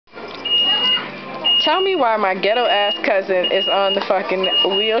Tell me why my ghetto ass cousin is on the fucking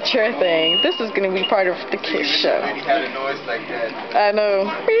wheelchair thing. This is gonna be part of the Kyss show. I know.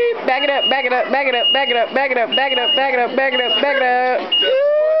 Beep. Back it up, back it up, back it up, back it up, back it up, back it up, back it up, back it up, back it up.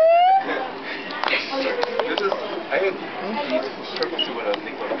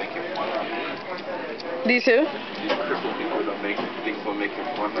 These who?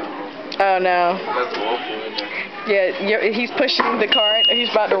 Oh no. That's awful. Yeah, he's pushing the cart. He's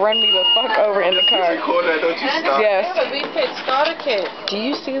about to run me the fuck over in the car. Yes. Do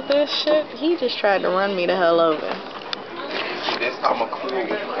you see this shit? He just tried to run me the hell over. This I'm a cool.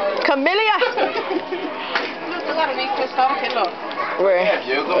 Camellia! Where?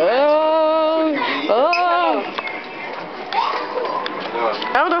 Oh.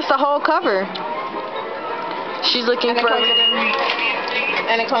 Oh, that's the whole cover. She's looking for...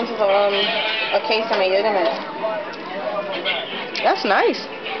 And it comes with a case of my yoga mat. That's nice.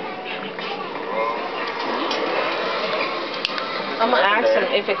 I'm gonna ask him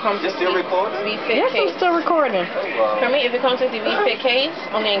if it comes with the V-Fit yes, case. I'm still recording. For me, if it comes with the V-Fit case,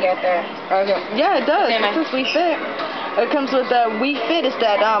 I'm gonna get that. Okay. Yeah, it does. It says V-Fit. It comes with the V-Fit. It's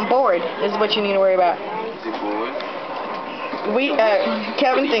that board is what you need to worry about.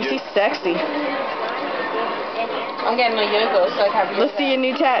 Kevin thinks he's sexy. I'm getting a yoga so I can. Let's see your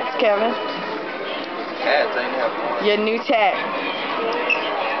new tats, Kevin. Tats? I have one. Your new tat.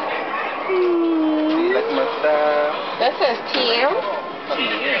 You like my style? That says TM.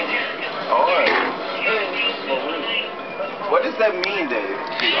 What does that mean, Dave?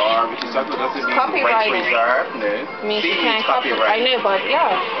 TR, which is something that doesn't mean right reserve. No. Means you can't copyright. I know, but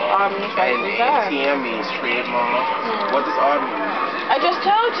yeah. Right reserve. TM means trademark. What does R mean? I just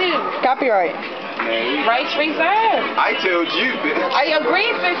told you. Copyright. No. Rights reserved. I told you, bitch. I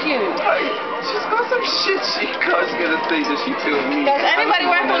agreed with you. She's got some shit she's gonna say that she told me. Does anybody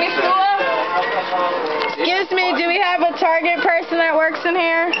work on this store? Excuse me, do we have a Target person that works in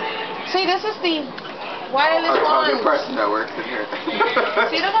here? See, this is the wireless one. A Target person that works in here.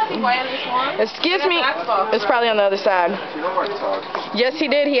 See, look at the wireless one. Excuse me. It's probably on the other side. She don't want to talk. Yes, he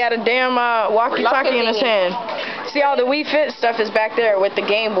did. He had a damn walkie-talkie in his hand. See, all the Wii Fit stuff is back there with the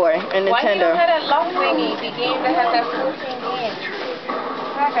Game Boy and Nintendo. Why you don't have that lock thingy? The game that has that 14 games.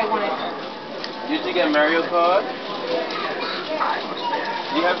 Heck, I want it. Did you get Mario Kart?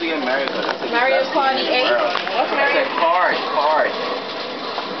 You have to get Mario Kart. That's Mario Kart 8? What's Mario Kart? Kart.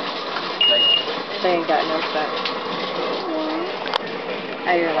 They ain't got no stuff.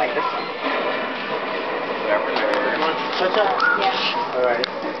 I didn't like this one. Yeah. Alright.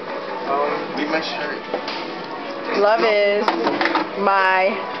 Leave my shirt. Love is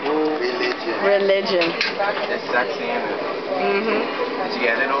my religion. That's sexy, isn't it? Did you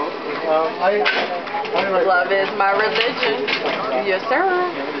get it all? Love is my religion. Yes, sir.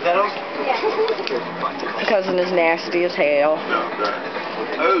 Is that all? Cousin is nasty as hell.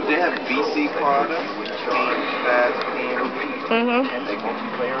 Oh, they have BC products.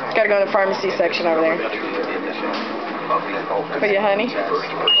 Gotta go in the pharmacy section over there. For your honey.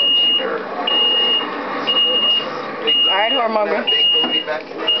 Alright, whoremonger.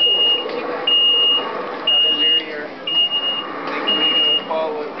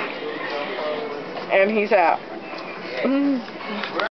 And he's out.